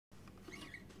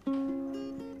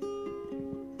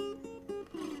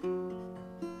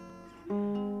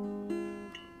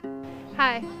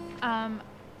Hi.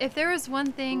 If there was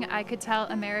one thing I could tell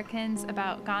Americans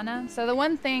about Ghana, So the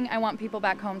one thing I want people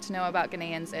back home to know about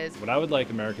Ghanaians is What I would like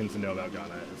Americans to know about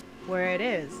Ghana is where it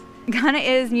is. Ghana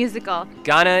is musical.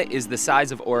 Ghana is the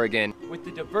size of Oregon. With the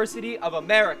diversity of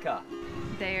America.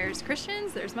 There's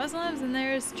Christians, there's Muslims, and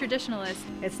there's traditionalists.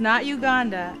 It's not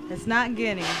Uganda, it's not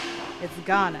Guinea, it's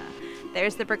Ghana.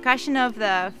 There's the percussion of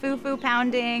the foo-foo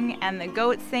pounding and the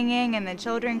goats singing and the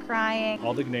children crying.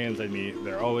 all the Ghanaians I meet,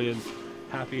 they're always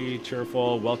happy,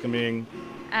 cheerful, welcoming.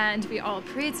 And we all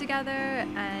pray together,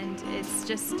 and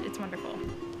it's wonderful.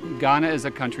 Ghana is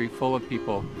a country full of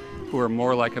people who are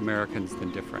more like Americans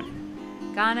than different.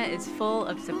 Ghana is full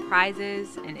of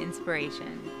surprises and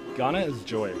inspiration. Ghana is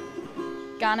joy.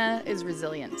 Ghana is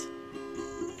resilient.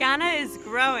 Ghana is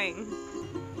growing.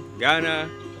 Ghana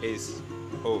is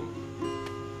home.